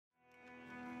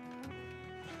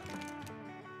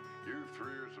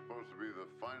supposed to be the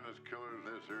finest killer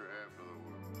in this here half of the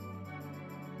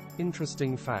world.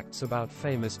 Interesting facts about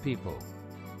famous people.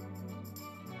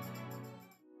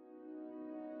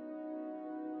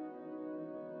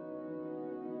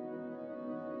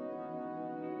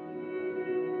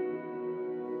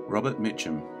 Robert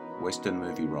Mitchum, Western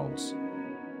movie roles.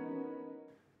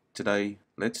 Today,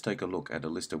 let's take a look at a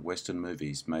list of Western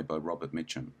movies made by Robert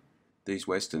Mitchum. These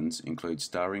Westerns include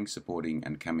starring, supporting,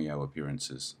 and cameo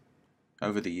appearances.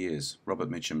 Over the years, Robert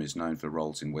Mitchum is known for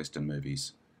roles in Western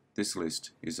movies. This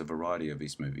list is a variety of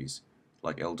his movies,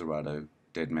 like El Dorado,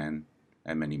 Dead Man,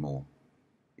 and many more.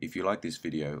 If you like this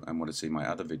video and want to see my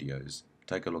other videos,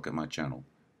 take a look at my channel.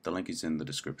 The link is in the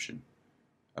description.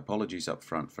 Apologies up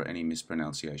front for any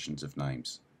mispronunciations of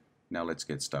names. Now let's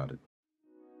get started.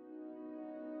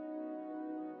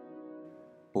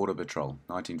 Border Patrol,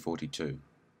 1942,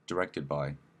 directed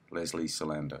by Leslie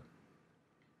Solander.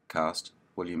 Cast: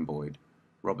 William Boyd,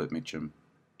 Robert Mitchum,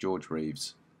 George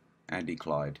Reeves, Andy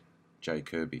Clyde, Jay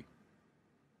Kirby.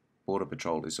 Border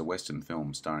Patrol is a Western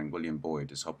film starring William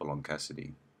Boyd as Hopalong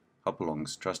Cassidy.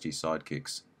 Hopalong's trusty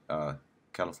sidekicks are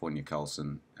California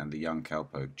Carlson and the young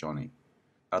cowpoke Johnny.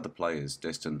 Other players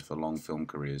destined for long film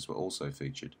careers were also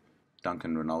featured.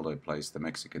 Duncan Ronaldo plays the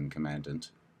Mexican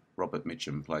commandant, Robert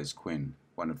Mitchum plays Quinn,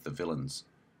 one of the villains,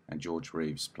 and George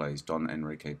Reeves plays Don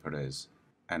Enrique Perez,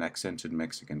 an accented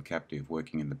Mexican captive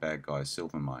working in the bad guy's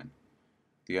silver mine.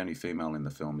 The only female in the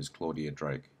film is Claudia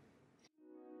Drake.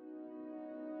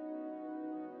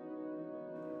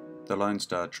 The Lone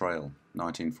Star Trail,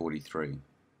 1943,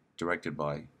 directed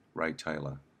by Ray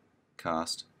Taylor.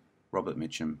 Cast: Robert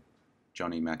Mitchum,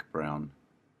 Johnny Mac Brown,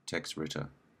 Tex Ritter.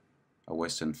 A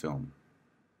Western film.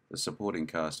 The supporting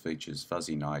cast features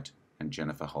Fuzzy Knight and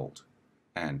Jennifer Holt,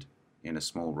 and, in a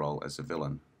small role as a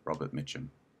villain, Robert Mitchum.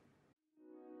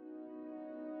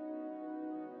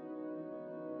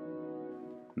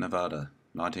 Nevada,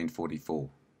 1944,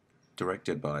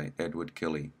 directed by Edward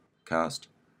Kelly. Cast: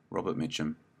 Robert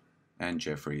Mitchum, Anne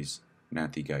Jeffries,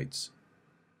 Nancy Gates.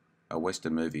 A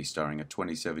Western movie starring a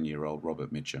 27-year-old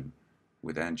Robert Mitchum,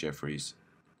 with Anne Jeffries,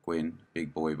 Gwen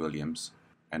Big Boy Williams,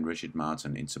 and Richard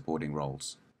Martin in supporting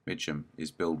roles. Mitchum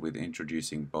is billed with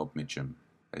introducing Bob Mitchum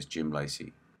as Jim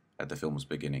Lacey at the film's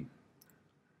beginning,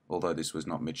 although this was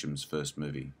not Mitchum's first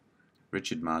movie.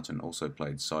 Richard Martin also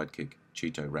played sidekick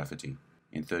Cheeto Rafferty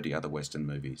in 30 other Western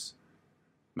movies,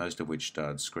 most of which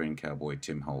starred screen cowboy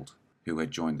Tim Holt, who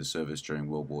had joined the service during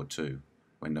World War II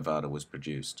when Nevada was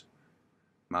produced.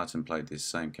 Martin played this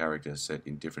same character set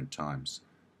in different times,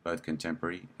 both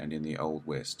contemporary and in the Old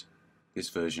West. This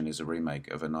version is a remake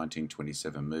of a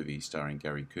 1927 movie starring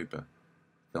Gary Cooper,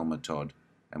 Thelma Todd,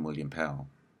 and William Powell.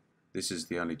 This is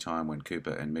the only time when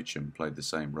Cooper and Mitchum played the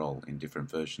same role in different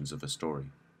versions of a story.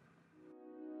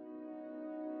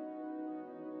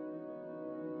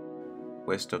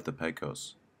 West of the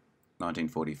Pecos,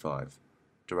 1945,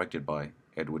 directed by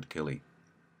Edward Kelly.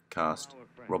 Cast: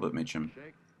 Robert Mitchum,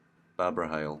 Barbara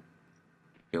Hale,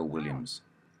 Bill Williams.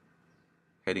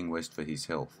 Heading west for his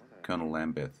health, Colonel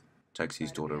Lambeth takes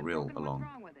his daughter Rill along.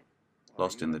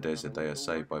 Lost in the desert, they are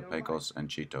saved by Pecos and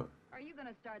Cheeto.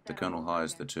 The Colonel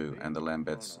hires the two, and the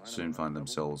Lambeths soon find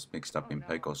themselves mixed up in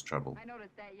Pecos trouble.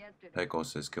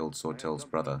 Pecos has killed Sortel's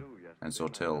brother, and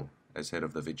Sortel, as head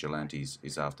of the Vigilantes,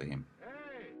 is after him.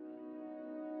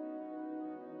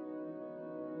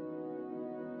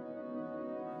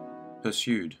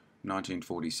 Pursued,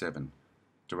 1947,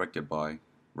 directed by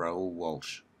Raoul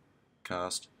Walsh.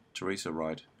 Cast: Teresa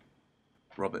Wright,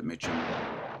 Robert Mitchum,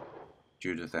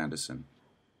 Judith Anderson.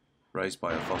 Raised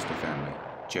by a foster family,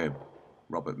 Jeb,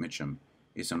 Robert Mitchum,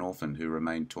 is an orphan who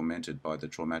remained tormented by the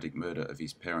traumatic murder of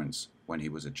his parents when he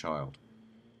was a child.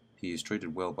 He is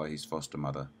treated well by his foster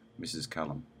mother, Mrs.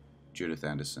 Cullum, Judith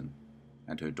Anderson,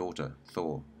 and her daughter,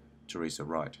 Thor, Teresa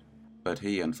Wright. But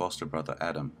he and foster brother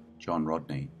Adam, John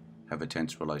Rodney, have a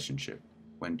tense relationship.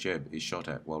 When Jeb is shot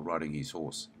at while riding his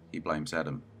horse, he blames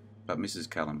Adam, but Mrs.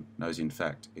 Cullum knows in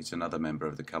fact it's another member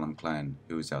of the Cullum clan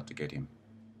who is out to get him.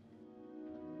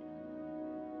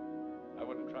 I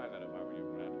wouldn't try that if I were you,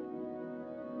 Brad.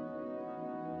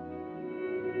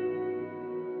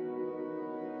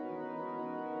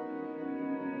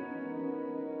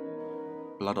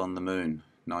 Blood on the Moon,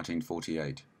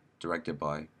 1948, directed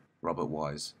by Robert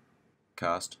Wise.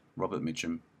 Cast: Robert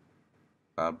Mitchum,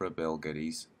 Barbara Bel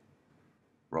Geddes,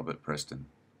 Robert Preston.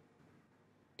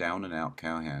 Down-and-out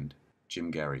cowhand Jim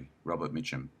Gary, Robert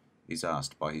Mitchum, is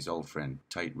asked by his old friend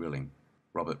Tate Rilling,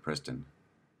 Robert Preston,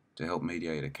 to help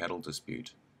mediate a cattle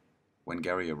dispute. When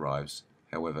Gary arrives,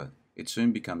 however, it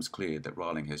soon becomes clear that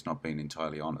Rilling has not been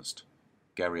entirely honest.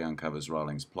 Gary uncovers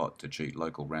Rilling's plot to cheat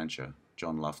local rancher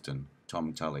John Lufton,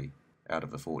 Tom Tully, out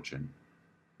of a fortune.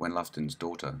 When Lufton's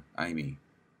daughter, Amy,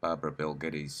 Barbara Bell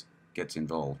Geddes, gets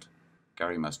involved,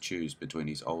 Gary must choose between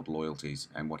his old loyalties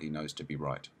and what he knows to be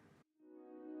right.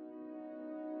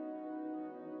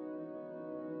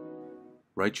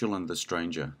 Rachel and the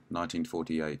Stranger,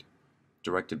 1948,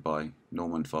 directed by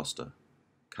Norman Foster.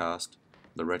 Cast: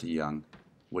 Loretta Young,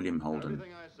 William Holden,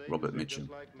 Robert Mitchum.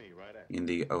 In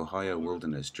the Ohio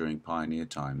wilderness during pioneer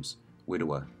times,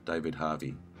 widower David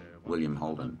Harvey, William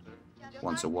Holden,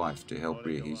 wants a wife to help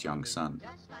rear his young son,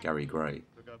 Gary Gray.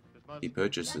 He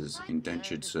purchases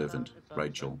indentured servant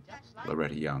Rachel,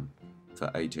 Loretta Young, for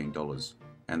 $18,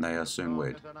 and they are soon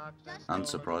wed.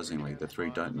 Unsurprisingly, the three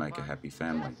don't make a happy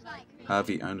family.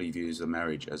 Harvey only views the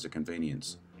marriage as a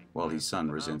convenience, while his son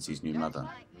resents his new mother.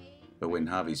 But when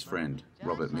Harvey's friend,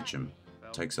 Robert Mitchum,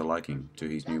 takes a liking to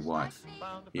his new wife,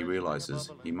 he realizes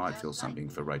he might feel something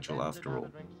for Rachel after all.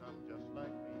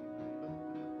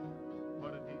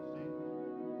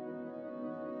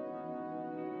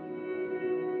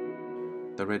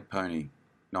 The Red Pony,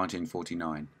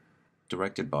 1949,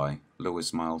 directed by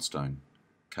Lewis Milestone.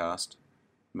 Cast: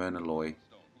 Myrna Loy,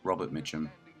 Robert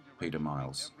Mitchum, Peter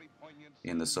Miles.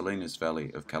 In the Salinas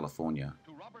Valley of California,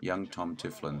 young Tom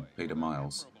Tiflin, Peter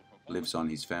Miles, lives on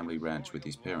his family ranch with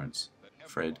his parents,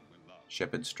 Fred,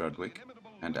 Shepard Strudwick,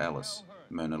 and Alice,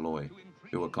 Myrna Loy,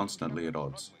 who are constantly at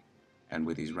odds, and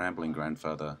with his rambling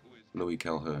grandfather, Louis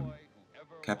Calhoun.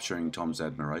 Capturing Tom's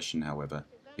admiration, however,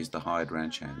 is the hired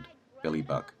ranch hand, Billy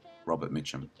Buck, Robert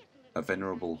Mitchum, a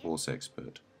venerable horse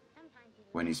expert.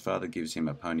 When his father gives him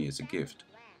a pony as a gift,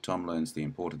 Tom learns the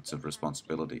importance of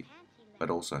responsibility, but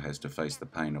also has to face the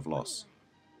pain of loss.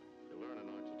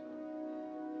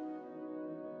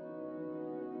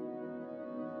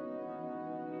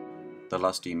 The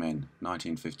Lusty Men,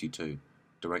 1952,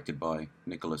 directed by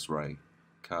Nicholas Ray.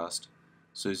 Cast: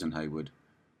 Susan Hayward,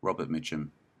 Robert Mitchum,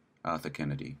 Arthur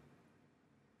Kennedy.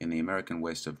 In the American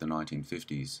West of the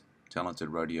 1950s, talented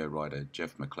rodeo rider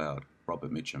Jeff McLeod,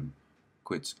 Robert Mitchum,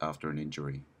 quits after an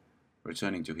injury.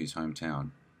 Returning to his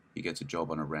hometown, he gets a job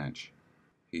on a ranch.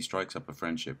 He strikes up a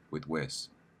friendship with Wes,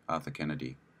 Arthur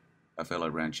Kennedy, a fellow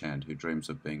ranch hand who dreams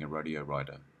of being a rodeo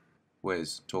rider.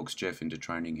 Wes talks Jeff into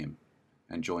training him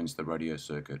and joins the rodeo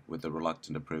circuit with the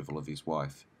reluctant approval of his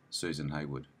wife, Susan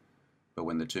Hayward. But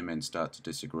when the two men start to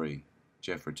disagree,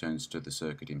 Jeff returns to the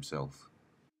circuit himself.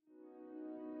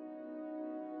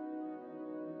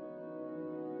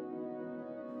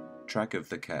 Track of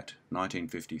the Cat,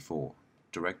 1954,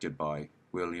 directed by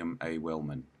William A.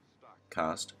 Wellman.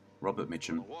 Cast: Robert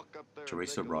Mitchum,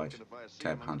 Teresa Wright,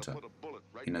 Tab Hunter.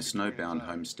 In a snowbound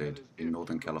homestead in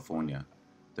Northern California,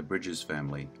 the Bridges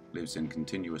family lives in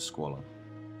continuous squalor.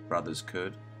 Brothers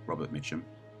Kurt, Robert Mitchum,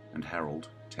 and Harold,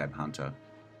 Tab Hunter,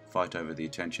 fight over the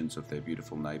attentions of their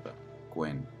beautiful neighbour,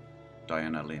 Gwen,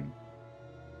 Diana Lynn.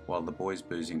 While the boys'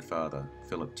 boozing father,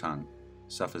 Philip Tongue,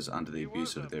 suffers under the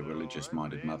abuse of their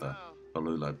religious-minded mother,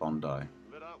 Balula Bondi.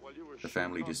 The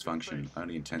family dysfunction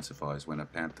only intensifies when a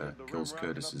panther kills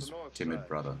Curtis's timid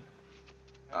brother.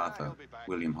 Arthur,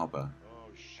 William Hopper,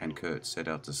 and Kurt set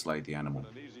out to slay the animal.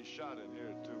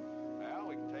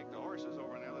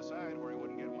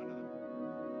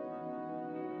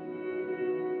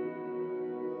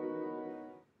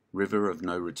 River of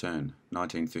No Return,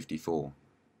 1954,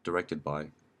 directed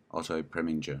by Otto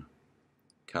Preminger.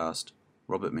 Cast: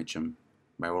 Robert Mitchum,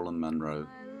 Marilyn Monroe,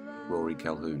 Rory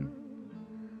Calhoun.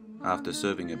 After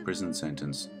serving a prison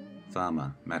sentence,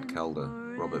 farmer Matt Calder,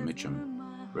 Robert Mitchum,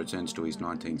 returns to his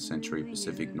 19th century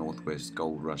Pacific Northwest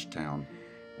gold rush town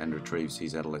and retrieves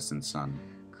his adolescent son,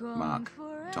 Mark,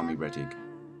 Tommy Rettig.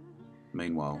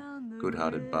 Meanwhile,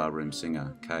 good-hearted barroom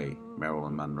singer Kay,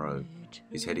 Marilyn Monroe,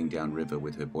 is heading downriver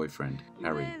with her boyfriend,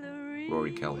 Harry,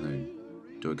 Rory Calhoun,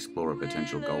 to explore a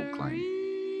potential gold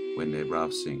claim. When their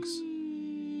raft sinks,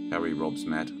 Harry robs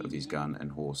Matt of his gun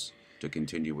and horse to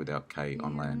continue without Kay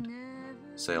on land,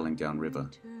 sailing downriver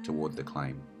toward the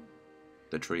claim.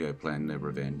 The trio plan their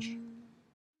revenge.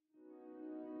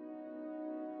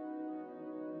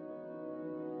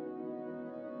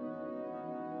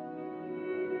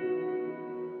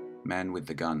 Man with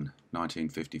the Gun,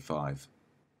 1955,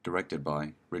 directed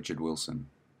by Richard Wilson.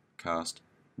 Cast: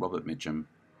 Robert Mitchum,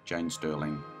 Jane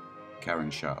Sterling, Karen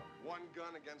Sharp.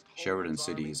 Sheridan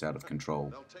City is out of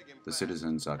control. The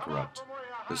citizens are corrupt.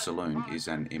 The saloon is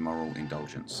an immoral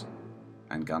indulgence,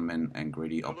 and gunmen and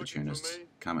greedy opportunists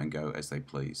come and go as they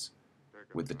please.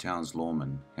 With the town's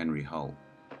lawman, Henry Hull,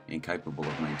 incapable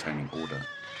of maintaining order,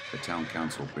 the town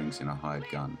council brings in a hired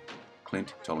gun,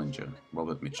 Clint Tollinger,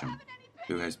 Robert Mitchum,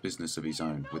 who has business of his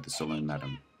own with the saloon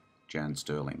madam, Jan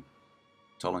Sterling.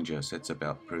 Tollinger sets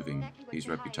about proving his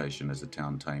reputation as a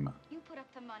town tamer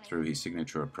through his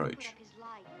signature approach,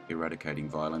 eradicating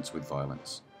violence with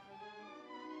violence.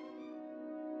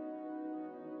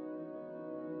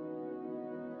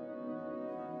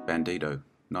 Bandito,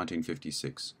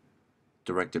 1956.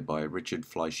 Directed by Richard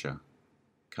Fleischer.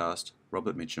 Cast: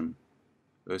 Robert Mitchum,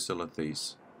 Ursula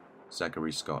Thies,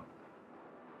 Zachary Scott.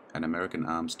 An American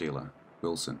arms dealer,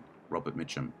 Wilson, Robert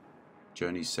Mitchum,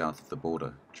 journeys south of the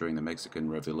border during the Mexican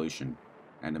Revolution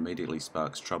and immediately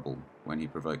sparks trouble when he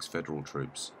provokes federal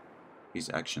troops. His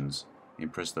actions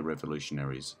impress the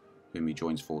revolutionaries, whom he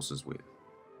joins forces with,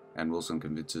 and Wilson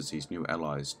convinces his new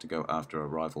allies to go after a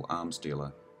rival arms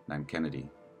dealer named Kennedy,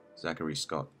 Zachary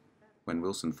Scott. When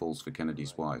Wilson falls for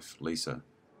Kennedy's wife, Lisa,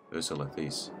 Ursula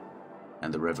Thies,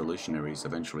 and the revolutionaries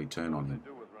eventually turn on him,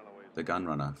 the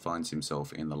gunrunner finds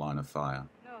himself in the line of fire.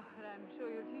 No, but I'm sure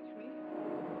you'll teach me.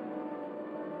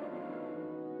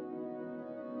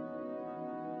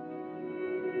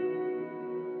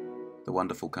 The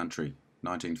Wonderful Country,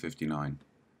 1959.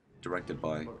 Directed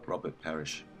by Robert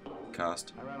Parrish.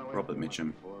 Cast: Robert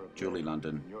Mitchum, Julie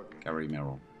London, Gary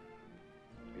Merrill.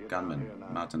 Gunman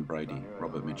Martin Brady,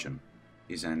 Robert Mitchum,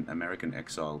 is an American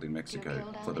exiled in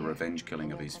Mexico for the revenge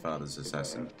killing of his father's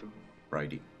assassin.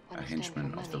 Brady, a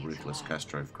henchman of the ruthless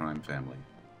Castro crime family,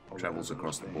 travels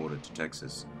across the border to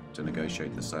Texas to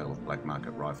negotiate the sale of black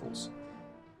market rifles.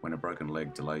 When a broken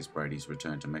leg delays Brady's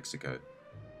return to Mexico,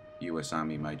 U.S.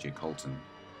 Army Major Colton,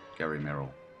 Gary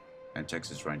Merrill, and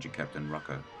Texas Ranger Captain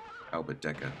Rucker, Albert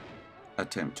Decker,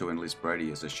 attempt to enlist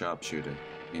Brady as a sharpshooter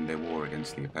in their war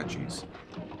against the Apaches.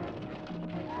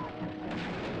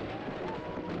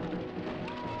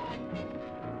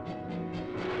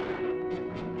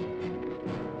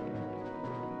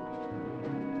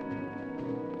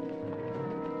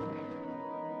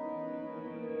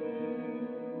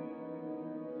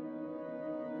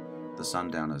 The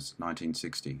Sundowners,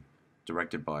 1960,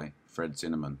 directed by Fred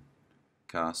Zinnemann.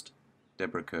 Cast: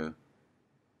 Deborah Kerr,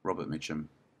 Robert Mitchum,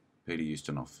 Peter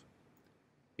Ustinov.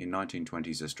 In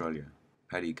 1920s Australia,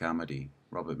 Paddy Carmody,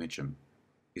 Robert Mitchum,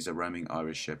 is a roaming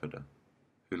Irish shepherder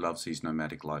who loves his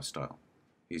nomadic lifestyle.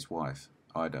 His wife,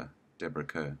 Ida, Deborah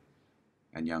Kerr,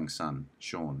 and young son,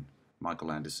 Sean,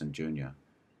 Michael Anderson Jr.,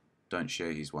 don't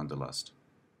share his wanderlust,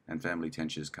 and family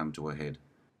tensions come to a head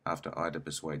after Ida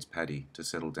persuades Paddy to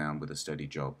settle down with a steady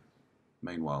job.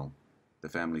 Meanwhile, the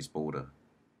family's boarder,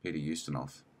 Peter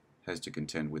Ustinov, has to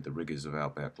contend with the rigours of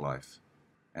outback life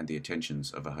and the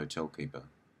attentions of a hotel keeper,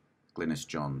 Glynis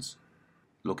Johns,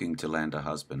 looking to land a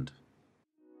husband.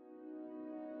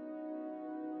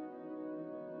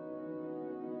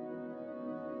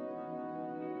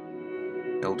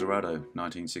 El Dorado,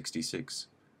 1966,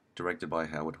 directed by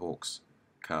Howard Hawks.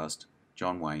 Cast: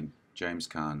 John Wayne, James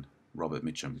Caan, Robert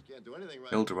Mitchum.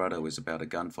 El Dorado is about a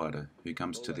gunfighter who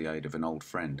comes to the aid of an old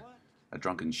friend, a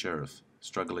drunken sheriff,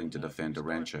 struggling to defend a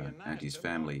rancher and his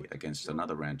family against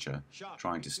another rancher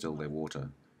trying to steal their water.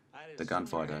 The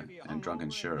gunfighter and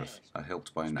drunken sheriff are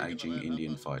helped by an aging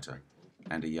Indian fighter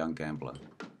and a young gambler.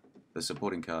 The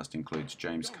supporting cast includes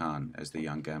James Caan as the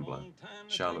young gambler,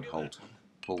 Charlotte Holt,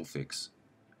 Paul Fix,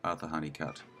 Arthur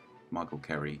Honeycutt, Michael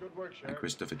Carey, and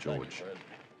Christopher George.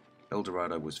 El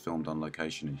Dorado was filmed on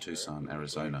location in Tucson,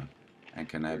 Arizona, and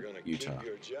Kanab, Utah,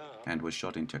 and was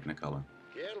shot in Technicolor.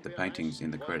 The paintings in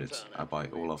the credits are by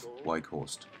Olaf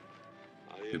Weikhorst,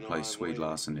 who plays Swede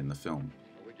Larson in the film.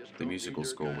 The musical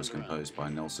score was composed by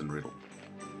Nelson Riddle.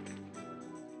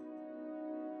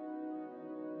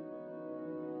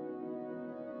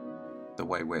 The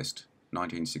Way West,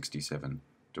 1967,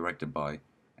 directed by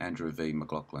Andrew V.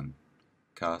 McLaughlin.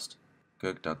 Cast: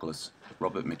 Kirk Douglas,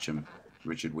 Robert Mitchum,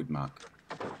 Richard Widmark.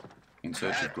 In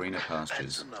search of greener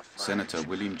pastures, Senator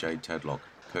William J. Tadlock,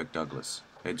 Kirk Douglas,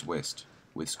 heads west,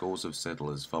 with scores of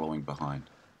settlers following behind.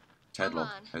 Tadlock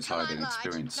has hired an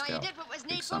experienced scout,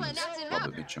 Big Summers,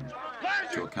 Robert Mitchum,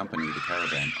 to accompany the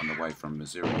caravan on the way from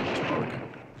Missouri to Oregon.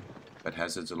 But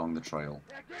hazards along the trail,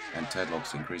 and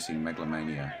Tadlock's increasing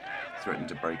megalomania threaten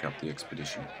to break up the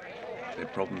expedition. Their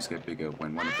problems get bigger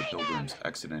when one of the pilgrims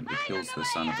accidentally kills the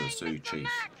son of the Sioux chief.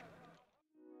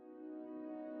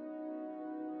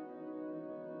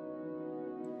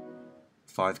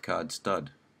 Five Card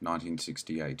Stud,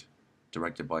 1968,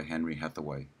 directed by Henry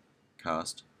Hathaway.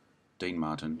 Cast: Dean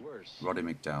Martin, Roddy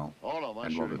McDowell,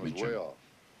 and Robert Mitchum.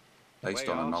 Based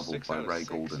on a novel by Ray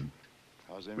Goulden,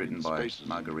 written by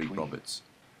Marguerite Roberts,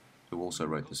 who also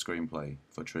wrote the screenplay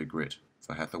for True Grit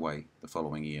for Hathaway the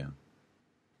following year.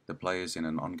 The players in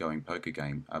an ongoing poker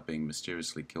game are being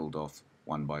mysteriously killed off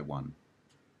one by one.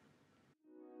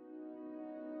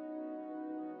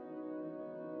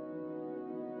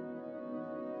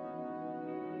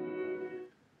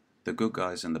 The Good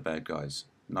Guys and the Bad Guys,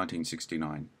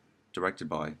 1969, directed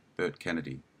by Burt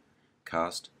Kennedy.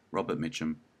 Cast: Robert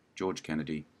Mitchum, George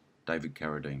Kennedy, David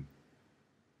Carradine.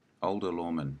 Older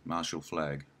lawman Marshall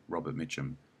Flagg, Robert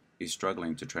Mitchum, is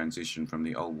struggling to transition from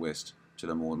the Old West to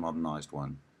the more modernised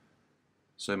one,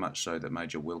 so much so that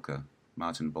Major Wilker,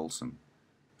 Martin Balsam,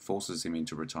 forces him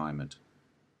into retirement.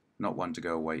 Not one to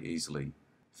go away easily,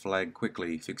 Flagg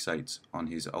quickly fixates on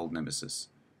his old nemesis,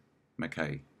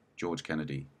 McKay, George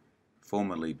Kennedy,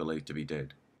 formerly believed to be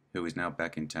dead, who is now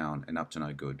back in town and up to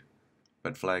no good.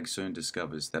 But Flagg soon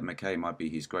discovers that McKay might be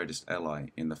his greatest ally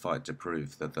in the fight to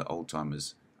prove that the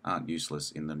old-timers aren't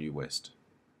useless in the New West.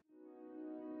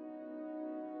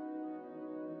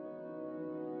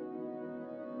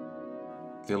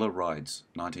 Villa Rides,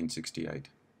 1968,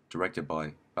 directed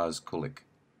by Buzz Kulick.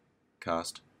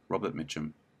 Cast: Robert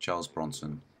Mitchum, Charles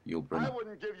Bronson, Yul Brynner.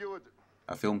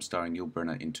 A film starring Yul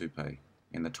Brynner in toupee,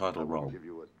 in the title role,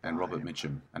 and Robert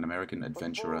Mitchum, an American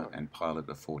adventurer and pilot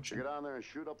of fortune.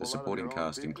 The supporting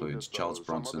cast includes Charles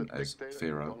Bronson as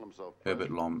Pharaoh,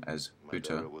 Herbert Lom as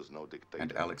Butter,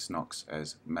 and Alex Knox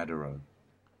as Maduro.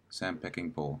 Sam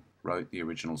Peckinpah wrote the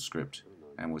original script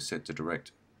and was set to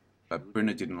direct, but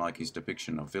Brynner didn't like his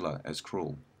depiction of Villa as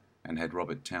cruel and had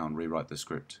Robert Towne rewrite the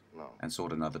script and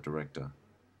sought another director.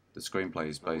 The screenplay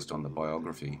is based on the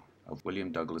biography of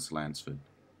William Douglas Lansford.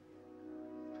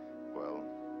 Well,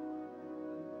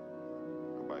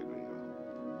 goodbye, Gringo.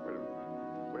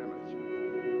 Wait a minute, sir.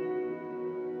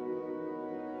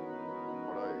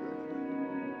 What are you going to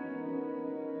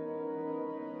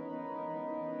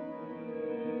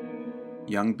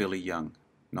do? Young Billy Young,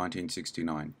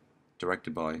 1969,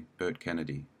 directed by Burt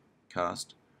Kennedy.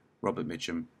 Cast: Robert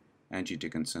Mitchum, Angie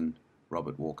Dickinson,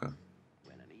 Robert Walker.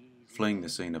 Fleeing the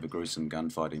scene of a gruesome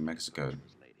gunfight in Mexico,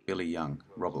 Billy Young,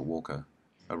 Robert Walker,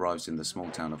 arrives in the small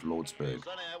town of Lordsburg,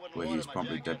 where he is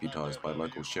promptly deputized by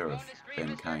local sheriff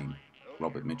Ben Kane,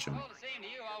 Robert Mitchum.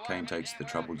 Kane takes the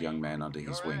troubled young man under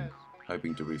his wing,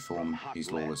 hoping to reform his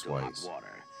lawless ways.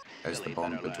 As the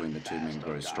bond between the two men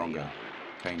grows stronger,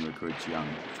 Kane recruits Young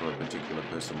for a particular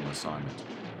personal assignment,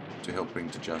 to help bring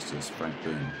to justice Frank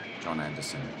Boone, John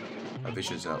Anderson, a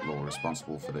vicious outlaw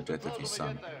responsible for the death of his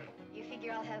son. You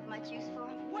figure I'll have much use for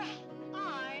him? Well,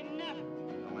 I never.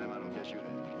 No, ma'am, I don't guess you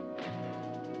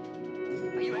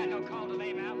did. You had no call to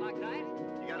lay me out like that.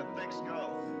 You got a thick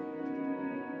skull.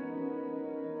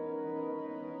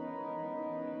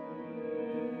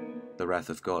 The Wrath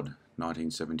of God,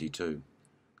 1972,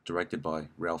 directed by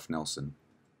Ralph Nelson.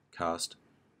 Cast: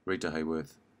 Rita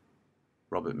Hayworth,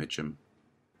 Robert Mitchum,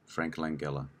 Frank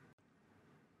Langella.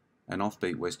 An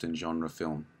offbeat Western genre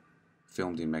film,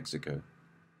 filmed in Mexico.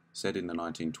 Set in the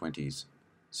 1920s,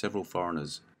 several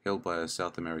foreigners held by a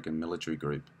South American military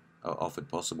group are offered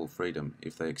possible freedom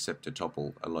if they accept to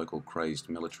topple a local crazed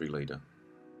military leader.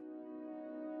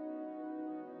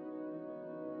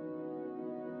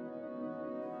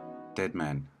 Dead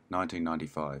Man,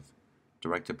 1995,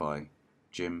 directed by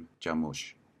Jim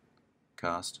Jarmusch.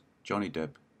 Cast: Johnny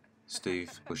Depp,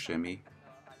 Steve Buscemi,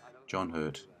 John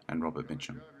Hurt, and Robert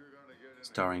Mitchum.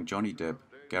 Starring Johnny Depp,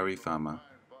 Gary Farmer,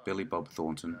 Billy Bob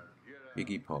Thornton,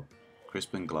 Iggy Pop,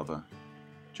 Crispin Glover,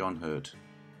 John Hurt,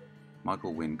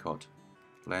 Michael Wincott,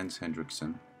 Lance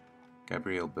Hendrickson,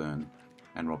 Gabrielle Byrne,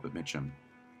 and Robert Mitchum.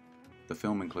 The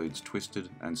film includes twisted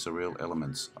and surreal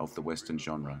elements of the Western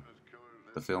genre.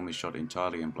 The film is shot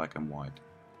entirely in black and white.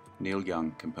 Neil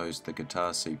Young composed the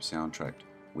Guitar Seep soundtrack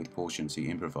with portions he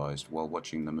improvised while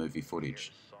watching the movie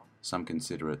footage. Some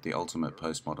consider it the ultimate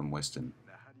postmodern Western.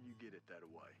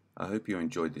 I hope you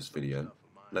enjoyed this video.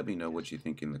 Let me know what you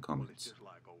think in the comments.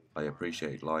 I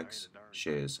appreciate likes,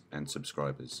 shares, and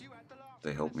subscribers.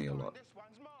 They help me a lot.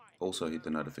 Also hit the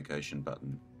notification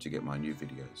button to get my new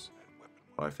videos.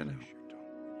 Bye for now.